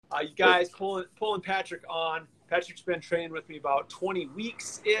You guys pulling Patrick on. Patrick's been training with me about 20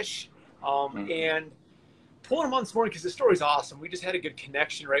 weeks ish, and pulling him on this morning because the story's awesome. We just had a good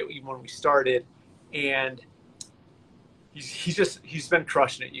connection right even when we started, and he's been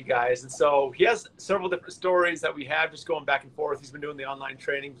crushing it, you guys. And so he has several different stories that we have just going back and forth. He's been doing the online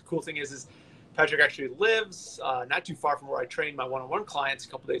training. The cool thing is Patrick actually lives not too far from where I train my one-on-one clients a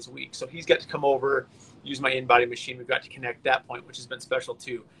couple days a week. So he's got to come over, use my InBody machine. We've got to connect that point, which has been special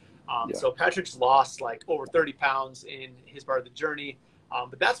too. So Patrick's lost like over 30 pounds in his part of the journey.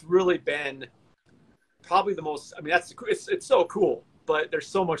 But that's really been probably the most, I mean, it's so cool, but there's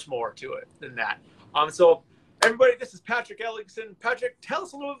so much more to it than that. So everybody, this is Patrick Ellingson. Patrick, tell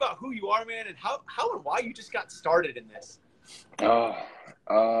us a little bit about who you are, man, and how and why you just got started in this.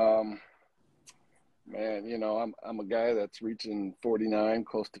 Man, you know, I'm a guy that's reaching 49,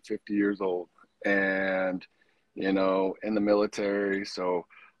 close to 50 years old, and, you know, in the military. So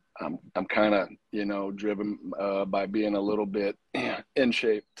I'm kind of, you know, driven by being a little bit in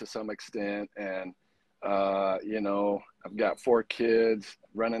shape to some extent. And, you know, I've got 4 kids,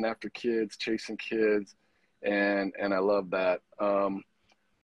 running after kids, chasing kids. And I love that.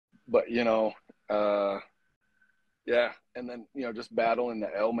 But, you know, yeah. And then, you know, just battling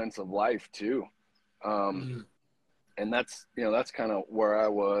the ailments of life too. And that's, you know, that's kind of where I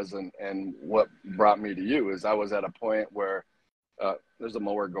was, and what brought me to you is I was at a point where, there's a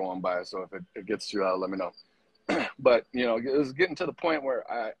mower going by. So if it gets too loud, let me know. But, you know, it was getting to the point where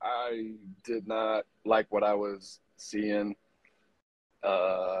I did not like what I was seeing.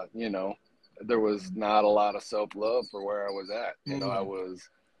 You know, there was not a lot of self-love for where I was at. You know, I was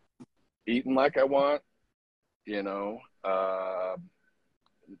eating like I want, you know,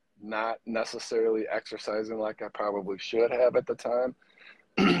 not necessarily exercising like I probably should have at the time.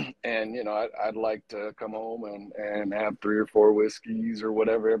 And, you know, I'd like to come home and have 3 or 4 whiskeys or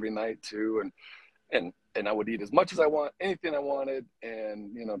whatever every night too. And I would eat as much as I want, anything I wanted.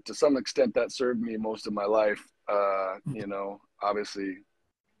 And, you know, to some extent that served me most of my life. You know, obviously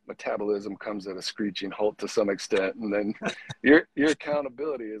metabolism comes at a screeching halt to some extent. And then your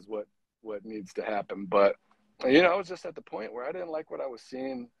accountability is what needs to happen. But, you know, I was just at the point where I didn't like what I was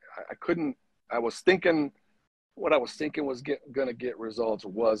seeing. I was thinking what I was thinking was going to get results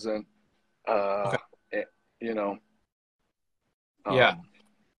wasn't, you know. Yeah.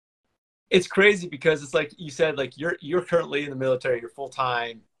 It's crazy because it's like you said, like you're currently in the military, you're full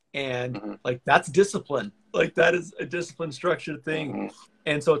time, and like that's discipline. Like that is a discipline structured thing.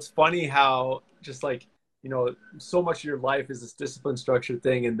 And so it's funny how just like, you know, so much of your life is this discipline structured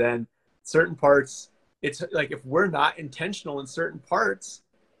thing. And then certain parts, it's like if we're not intentional in certain parts,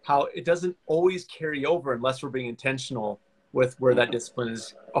 how it doesn't always carry over unless we're being intentional with where that discipline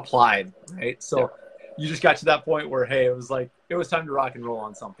is applied, right? So you just got to that point where, hey, it was time to rock and roll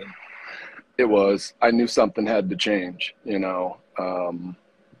on something. It was. I knew something had to change, you know.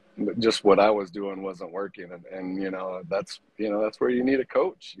 Just what I was doing wasn't working. And you know, that's where you need a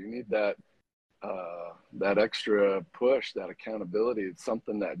coach. You need that extra push, that accountability. It's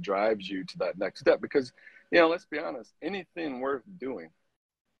something that drives you to that next step because, you know, let's be honest, anything worth doing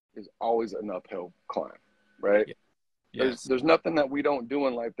is always an uphill climb, right? Yeah. Yes. There's nothing that we don't do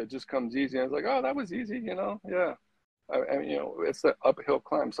in life that just comes easy. And it's like, oh, that was easy, you know? Yeah. I mean, you know, it's the uphill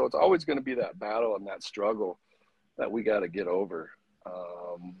climb. So it's always going to be that battle and that struggle that we got to get over.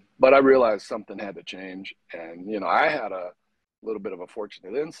 But I realized something had to change. And, you know, I had a little bit of a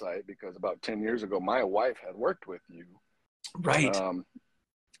fortunate insight because about 10 years ago, my wife had worked with you. Right.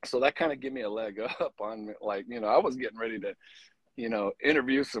 So that kind of gave me a leg up on, like, you know, I was getting ready to, you know,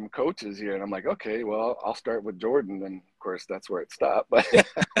 interview some coaches here. And I'm like, okay, well, I'll start with Jordan. And of course, that's where it stopped. But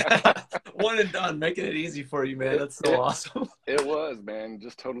one and done, making it easy for you, man. That's so awesome. It was, man.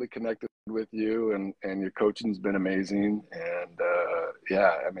 Just totally connected with you, and your coaching's been amazing. And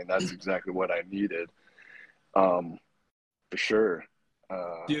yeah, I mean, that's exactly what I needed, for sure.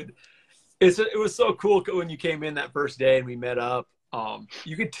 Dude, it was so cool when you came in that first day and we met up.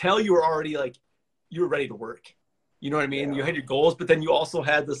 You could tell you were already like, you were ready to work. You know what I mean? Yeah. You had your goals, but then you also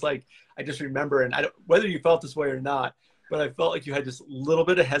had this, like, I just remember, and whether you felt this way or not, but I felt like you had this little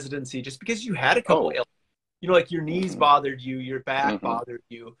bit of hesitancy just because you had a couple, you know, like your knees bothered you, your back bothered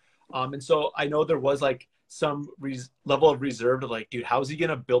you. And so I know there was like some level of reserve to like, dude, how's he going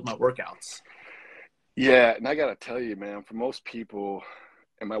to build my workouts? Yeah. And I got to tell you, man, for most people,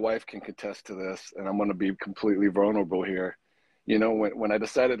 and my wife can contest to this, and I'm going to be completely vulnerable here. You know, when I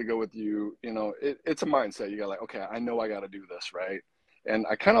decided to go with you, you know, it's a mindset. You got like, okay, I know I got to do this, right? And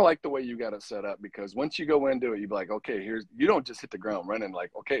I kind of like the way you got it set up because once you go into it, you be like, okay, you don't just hit the ground running like,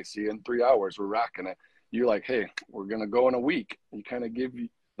 okay, see you in 3 hours, we're rocking it. You're like, hey, we're going to go in a week. You kind of give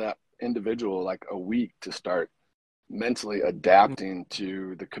that individual like a week to start mentally adapting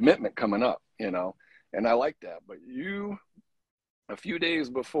to the commitment coming up, you know, and I like that. But you, a few days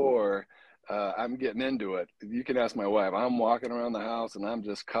before I'm getting into it, you can ask my wife. I'm walking around the house and I'm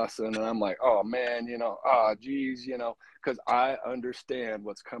just cussing, and I'm like, oh man, you know, oh geez, you know, because I understand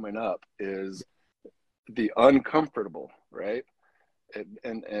what's coming up is the uncomfortable, right?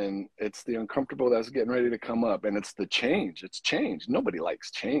 And it's the uncomfortable that's getting ready to come up, and it's the change. It's change. Nobody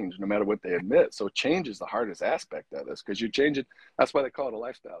likes change, no matter what they admit. So change is the hardest aspect of this, because you change it. That's why they call it a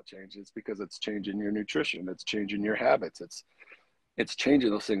lifestyle change. It's because it's changing your nutrition, it's changing your habits, it's changing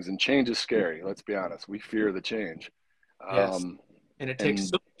those things. And change is scary. Let's be honest. We fear the change. Yes. And it takes And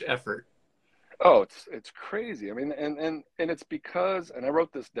so much effort. oh, it's crazy. I mean, and it's because, and I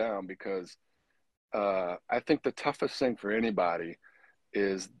wrote this down because I think the toughest thing for anybody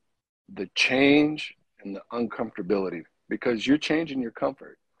is the change and the uncomfortability, because you're changing your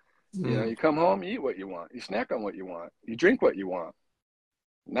comfort. You know, Mm. you come home, you eat what you want, you snack on what you want, you drink what you want.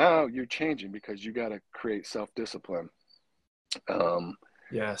 Now you're changing because you got to create self-discipline. Um,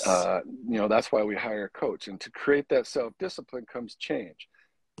 Yes. you know, that's why we hire a coach. And to create that self-discipline comes change.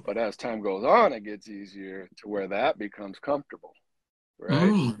 But as time goes on, it gets easier to where that becomes comfortable,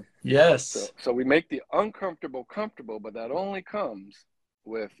 right? Mm. So, Yes. so we make the uncomfortable comfortable, but that only comes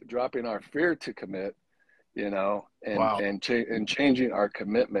with dropping our fear to commit, you know, Wow. and changing our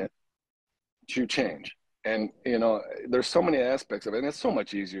commitment to change. And you know, there's so many aspects of it, and it's so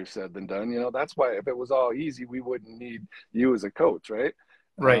much easier said than done. You know, that's why if it was all easy, we wouldn't need you as a coach, right?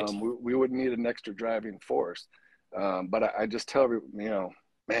 Right. We wouldn't need an extra driving force. But I just tell everyone, you know,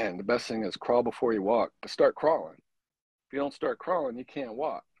 man, the best thing is crawl before you walk, but start crawling. If you don't start crawling, you can't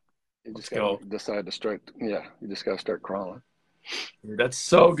walk. You Let's just got to go. decide to start. Yeah, you just got to start crawling. Dude, that's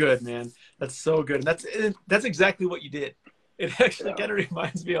so good, man. That's so good. And that's exactly what you did. It actually Yeah. kind of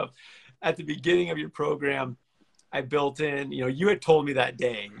reminds me of at the beginning of your program, I built in, you had told me that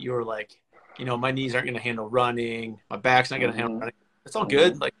day, you were like, my knees aren't going to handle running. My back's not going to handle Mm-hmm. running. It's all Mm-hmm.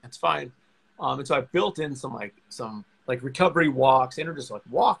 good. Like, it's fine. And so I built in some recovery walks, and just like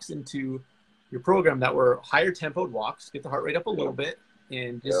walks into your program that were higher tempoed walks, get the heart rate up a little Yep. bit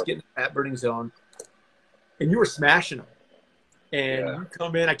and just Yep. get in the fat burning zone. And you were smashing them. And Yeah. you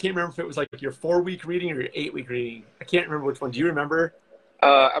come in, I can't remember if it was like your 4-week reading or your 8-week reading. I can't remember which one. Do you remember?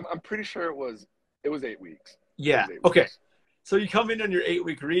 I'm pretty sure it was 8 weeks. It Yeah. was eight Okay. weeks. So you come in on your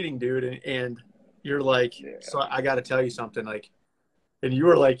 8-week reading, dude, and you're like, Yeah. so I got to tell you something, like, and you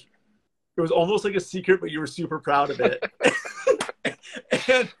were like, it was almost like a secret, but you were super proud of it.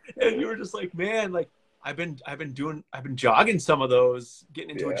 and you were just like, man, like I've been jogging some of those,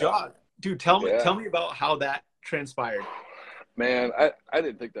 getting into a Yeah. jog. Dude, tell Yeah. me about how that transpired. Man, I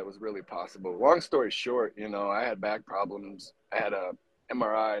didn't think that was really possible. Long story short, you know, I had back problems. I had a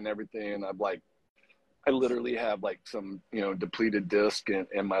MRI and everything. I literally have like some, you know, depleted disc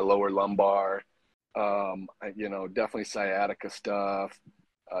in my lower lumbar. You know, definitely sciatica stuff.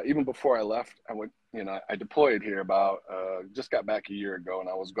 Even before I left, I went, you know, I deployed here just got back a year ago, and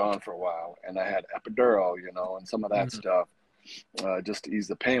I was gone for a while, and I had epidural, you know, and some of that Mm, stuff, just to ease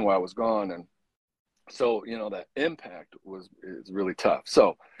the pain while I was gone. And so, you know, that impact is really tough.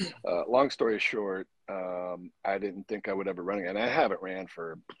 So, long story short, I didn't think I would ever run again. I haven't ran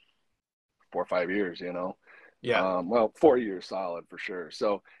for 4 or 5 years, you know. yeah. Well, 4 years solid for sure.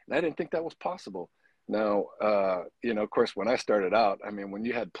 So, and I didn't think that was possible. Now, you know, of course, when I started out, I mean, when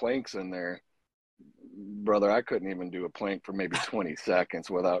you had planks in there, brother, I couldn't even do a plank for maybe 20 seconds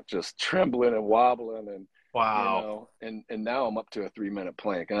without just trembling and wobbling, and you Wow. know, and now I'm up to a 3 minute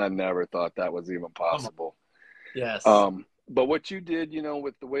plank, and I never thought that was even Come on. possible. Yes. But what you did, you know,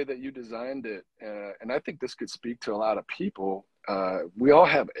 with the way that you designed it, and I think this could speak to a lot of people. We all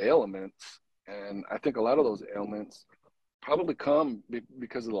have ailments, and I think a lot of those ailments probably come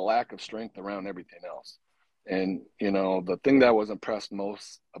because of the lack of strength around everything else. And you know, the thing that I was impressed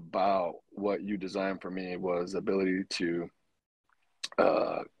most about what you designed for me was the ability to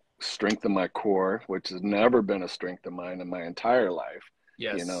uh, strengthen my core, which has never been a strength of mine in my entire life. You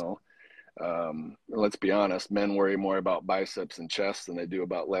Yes. know, let's be honest, men worry more about biceps and chest than they do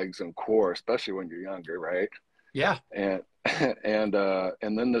about legs and core, especially when you're younger, right? Yeah. And and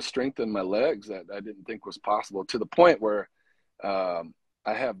then the strength in my legs that I didn't think was possible, to the point where I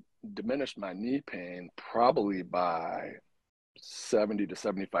have diminished my knee pain probably by 70 to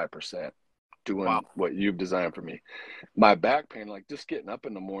 75% Wow. doing what you've designed for me. My back pain, like just getting up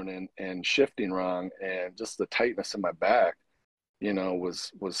in the morning and shifting wrong, and just the tightness in my back, you know,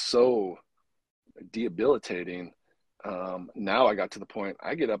 was so debilitating. Now I got to the point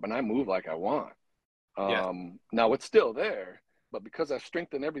I get up and I move like I want. Yes. Now it's still there, But because I've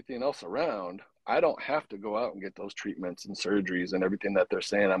strengthened everything else around, I don't have to go out and get those treatments and surgeries and everything that they're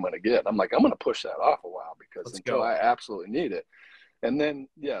saying I'm going to get. I'm like, I'm going to push that off a while because until I absolutely need it. And then,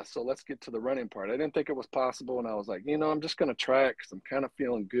 yeah, so let's get to the running part. I didn't think it was possible. And I was like, I'm just going to try it because I'm kind of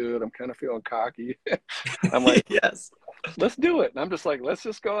feeling good. I'm kind of feeling cocky. I'm like, yes, let's do it. And I'm just like, let's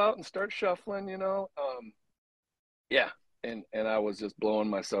just go out and start shuffling, yeah. And I was just blowing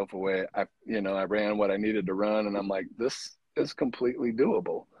myself away. I ran what I needed to run. And I'm like, this is completely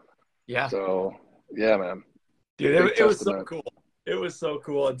doable. Yeah. So, yeah, man. Dude, it was so cool. It was so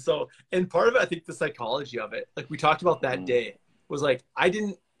cool. And part of it, I think the psychology of it, like we talked about that day, was like,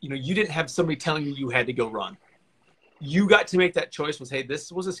 you didn't have somebody telling you had to go run. You got to make that choice was, hey, this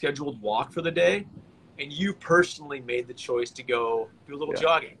was a scheduled walk for the day. And you personally made the choice to go do a little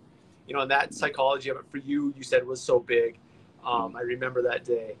jogging. And that psychology of it for you, you said was so big. I remember that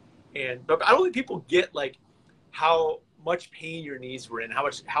day. But I don't think people get like how much pain your knees were in, how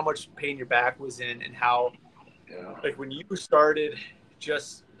much pain your back was in, and how like when you started,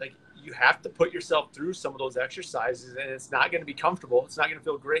 just like you have to put yourself through some of those exercises, and it's not going to be comfortable. It's not going to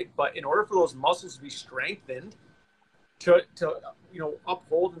feel great, but in order for those muscles to be strengthened to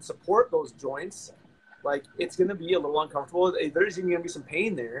uphold and support those joints, like it's going to be a little uncomfortable. There's even going to be some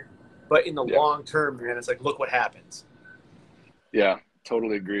pain there, but in the long term, man, it's like, look what happens. Yeah,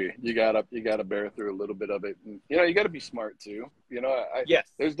 totally agree. You gotta bear through a little bit of it. And, you got to be smart too. Yes.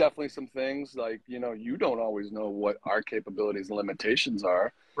 There's definitely some things like, you don't always know what our capabilities and limitations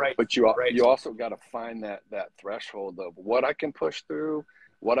are. Right. But you also got to find that threshold of what I can push through,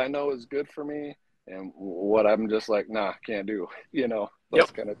 what I know is good for me, and what I'm just like, nah, can't do.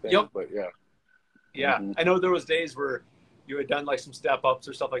 Those kind of things. Yep. But yeah. Yeah. I know there was days where you had done like some step ups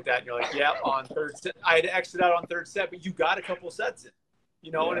or stuff like that, and you're like, yeah, on third set, I had to exit out on third set, but you got a couple of sets in,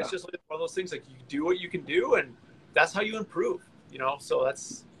 and it's just like one of those things, like you do what you can do, and that's how you improve, so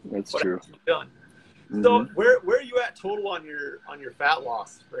that's true. You've done. So where are you at total on your fat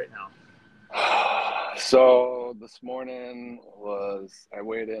loss right now? So this morning I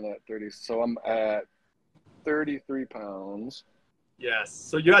weighed in at 30. So I'm at 33 pounds. Yes.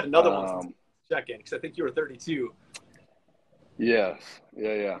 So you had another one check in, because I think you were 32. Yes.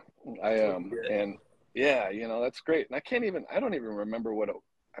 Yeah. I am. And yeah, that's great. And I don't even remember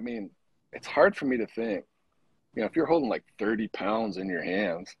it's hard for me to think, if you're holding like 30 pounds in your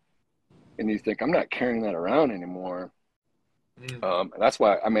hands and you think I'm not carrying that around anymore. And that's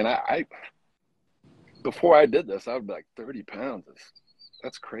why, I before I did this, I would be like 30 pounds.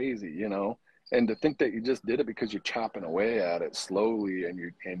 That's crazy, and to think that you just did it because you're chopping away at it slowly and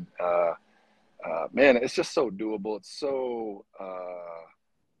man, it's just so doable. It's so,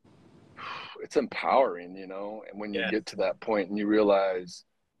 it's empowering, and when you get to that point and you realize,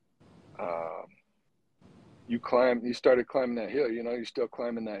 you started climbing that hill, you're still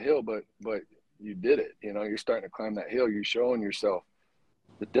climbing that hill, but you did it, you're starting to climb that hill. You're showing yourself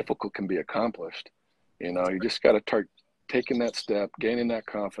the difficult can be accomplished. You just got to start taking that step, gaining that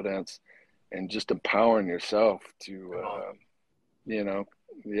confidence, and just empowering yourself to,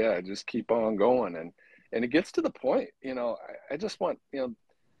 just keep on going. And it gets to the point, I just want,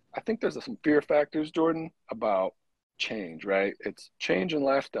 I think there's some fear factors, Jordan, about change, right? It's change in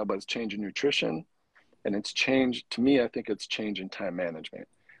lifestyle, but it's change in nutrition. And it's change, to me, I think it's change in time management,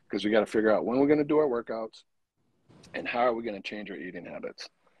 because we got to figure out when we're going to do our workouts and how are we going to change our eating habits.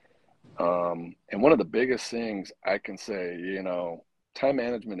 And one of the biggest things I can say, time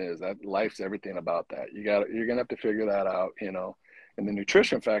management is that life's everything about that. You're going to have to figure that out, and the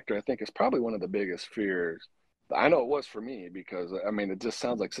nutrition factor, I think, is probably one of the biggest fears. I know it was for me, because it just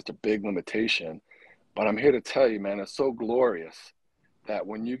sounds like such a big limitation, but I'm here to tell you, man, it's so glorious that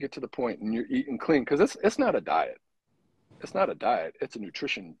when you get to the point and you're eating clean, because it's not a diet. It's not a diet. It's a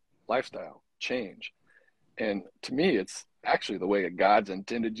nutrition lifestyle change. And to me, it's actually the way God's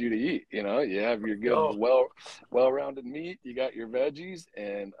intended you to eat. You have your good, well-rounded meat. You got your veggies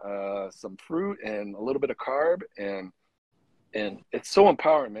and some fruit and a little bit of carb. And it's so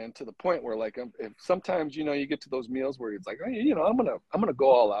empowering, man, to the point where, like, if sometimes, you get to those meals where it's like, oh, I'm going to go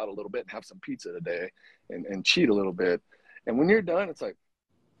all out a little bit and have some pizza today and cheat a little bit. And when you're done, it's like,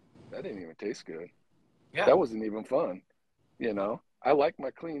 that didn't even taste good. Yeah. That wasn't even fun. I like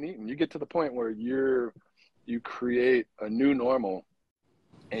my clean eating. You get to the point where you create a new normal,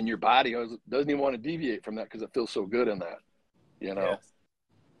 and your body doesn't even want to deviate from that because it feels so good in that,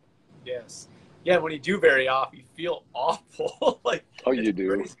 Yes. Yeah, when you do vary off, you feel awful. Like, oh, you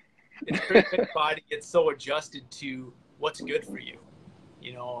do. Crazy. It's crazy that your body gets so adjusted to what's good for you.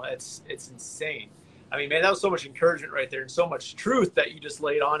 It's insane. Man, that was so much encouragement right there, and so much truth that you just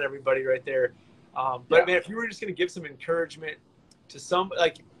laid on everybody right there. Man, if you were just going to give some encouragement to some,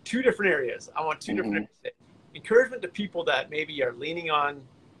 like, two different areas. I want two different areas. Encouragement to people that maybe are leaning on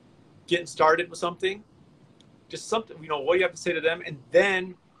getting started with something, just something, you know, what you have to say to them. And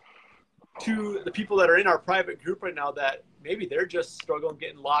then to the people that are in our private group right now that maybe they're just struggling,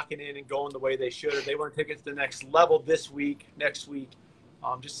 getting locking in and going the way they should, or they want to take it to the next level this week, next week.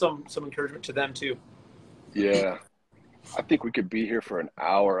 Just some encouragement to them too. Yeah. I think we could be here for an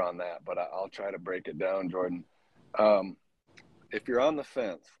hour on that, but I'll try to break it down, Jordan. If you're on the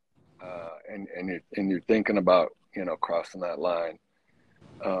fence and you're thinking about, you know, crossing that line,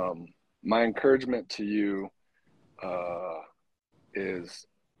 my encouragement to you is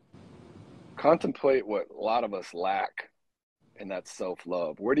contemplate what a lot of us lack, and that's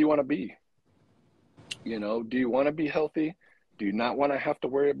self-love. Where do you want to be? You know, do you want to be healthy? Do you not want to have to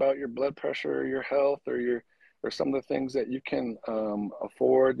worry about your blood pressure or your health or some of the things that you can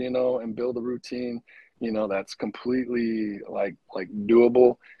afford, you know, and build a routine, you know, that's completely like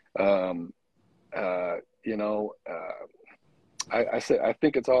doable. You know, I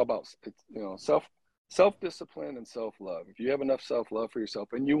think it's all about, you know, self-discipline and self-love. If you have enough self-love for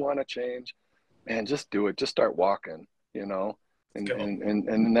yourself and you want to change, man, just do it. Just start walking, you know, and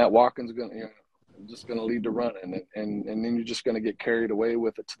then that walking's going to, you know, just going to lead to running, and then you're just going to get carried away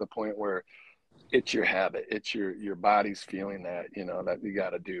with it to the point where it's your habit. It's your body's feeling that, you know, that you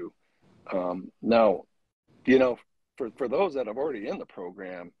got to do. Now, you know, for those that are already in the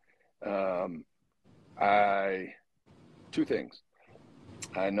program, two things.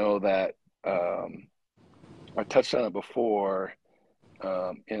 I know that I touched on it before,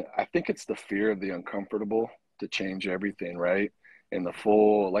 and I think it's the fear of the uncomfortable to change everything, right? And the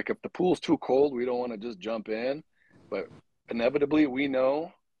full, like if the pool's too cold, we don't want to just jump in, but inevitably we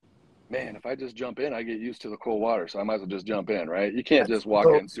know, man, if I just jump in, I get used to the cold water, so I might as well just jump in, right? You can't just walk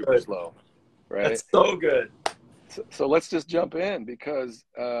in super slow, right? That's so good. So let's just jump in because,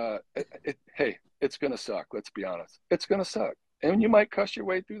 hey, it's going to suck. Let's be honest. It's going to suck. And you might cuss your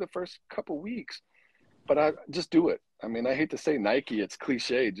way through the first couple weeks, but I just do it. I mean, I hate to say Nike, it's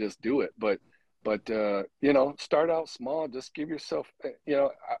cliche, just do it. But you know, start out small. Just give yourself, you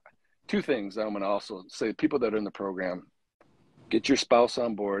know, two things I'm going to also say, people that are in the program, get your spouse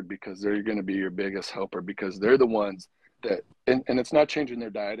on board because they're going to be your biggest helper, because they're the ones that, and it's not changing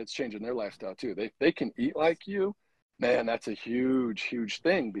their diet, it's changing their lifestyle too. They can eat like you, man, that's a huge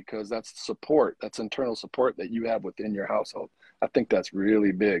thing, because that's support, that's internal support that you have within your household. I think that's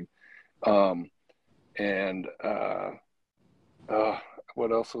really big.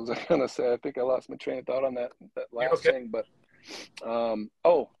 What else was I going to say? I think I lost my train of thought on that last thing, but, and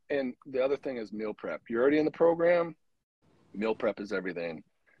the other thing is meal prep. You're already in the program. Meal prep is everything.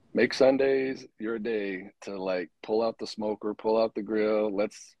 Make Sundays your day to like pull out the smoker, pull out the grill.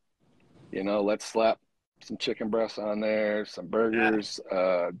 Let's slap some chicken breasts on there, some burgers,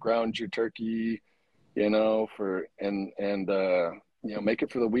 ground your turkey, you know, you know, make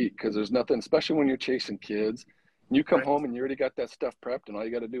it for the week. Cause there's nothing, especially when you're chasing kids, you come home and you already got that stuff prepped and all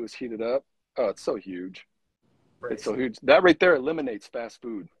you got to do is heat it up. Oh, it's so huge. Right. It's so huge. That right there eliminates fast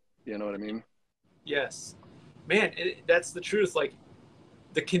food. You know what I mean? Yes, man, that's the truth. Like,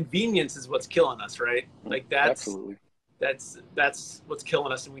 the convenience is what's killing us, right? Like absolutely. That's what's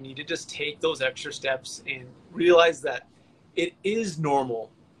killing us. And we need to just take those extra steps and realize that it is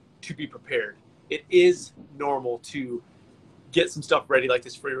normal to be prepared. It is normal to get some stuff ready like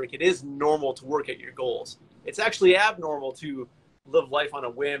this for your week. It is normal to work at your goals. It's actually abnormal to live life on a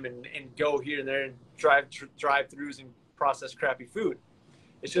whim and go here and there and drive-throughs and process crappy food.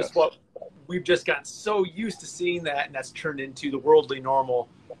 It's just what we've just gotten so used to seeing that, and that's turned into the worldly normal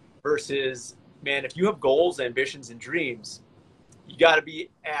versus, man, if you have goals, ambitions, and dreams, you got to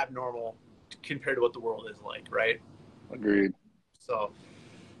be abnormal compared to what the world is like, right? Agreed. So,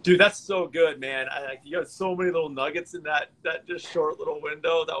 dude, that's so good, man. You got so many little nuggets in that just short little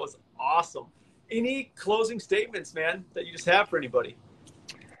window. That was awesome. Any closing statements, man, that you just have for anybody?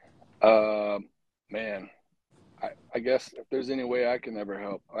 Man, I guess if there's any way I can ever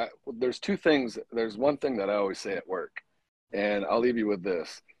help, there's two things. There's one thing that I always say at work, and I'll leave you with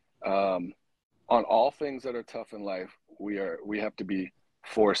this. On all things that are tough in life, we have to be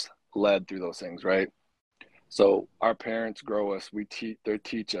force led through those things, right? So our parents grow us, they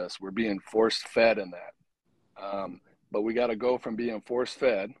teach us, we're being force fed in that. But we got to go from being force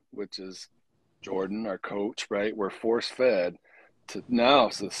fed, which is Jordan, our coach, right? We're force fed, to now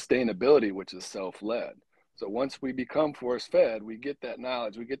sustainability, which is self-led. So once we become force fed, we get that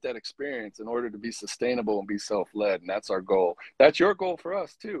knowledge, we get that experience in order to be sustainable and be self-led. And that's our goal. That's your goal for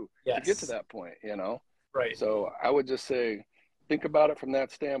us too, to get to that point, you know? Right. So I would just say, think about it from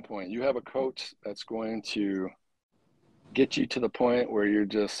that standpoint. You have a coach that's going to get you to the point where you're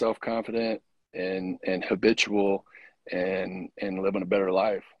just self-confident and habitual and living a better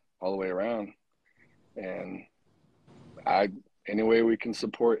life all the way around. And any way we can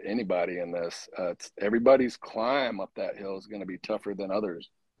support anybody in this, everybody's climb up that hill is going to be tougher than others.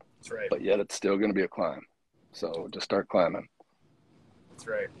 That's right. But yet it's still going to be a climb. So just start climbing. That's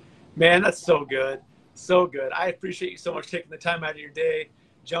right. Man, that's so good. So good. I appreciate you so much taking the time out of your day,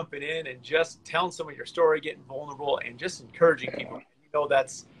 jumping in and just telling some of your story, getting vulnerable, and just encouraging people. You know,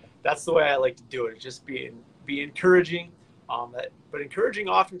 that's the way I like to do it. Just be encouraging. But encouraging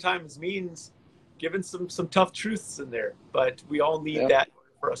oftentimes means giving some tough truths in there. But we all need that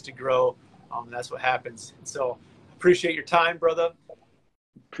for us to grow. And that's what happens. And so appreciate your time, brother.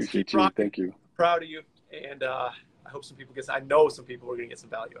 Appreciate you. Thank you. Proud of you. And I hope some people I know some people are going to get some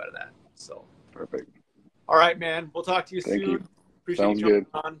value out of that. So perfect. All right, man. We'll talk to you Thank soon. You. Appreciate Sounds you jumping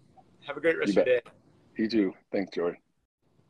good. on. Have a great rest of your day. You too. Thanks, Joey.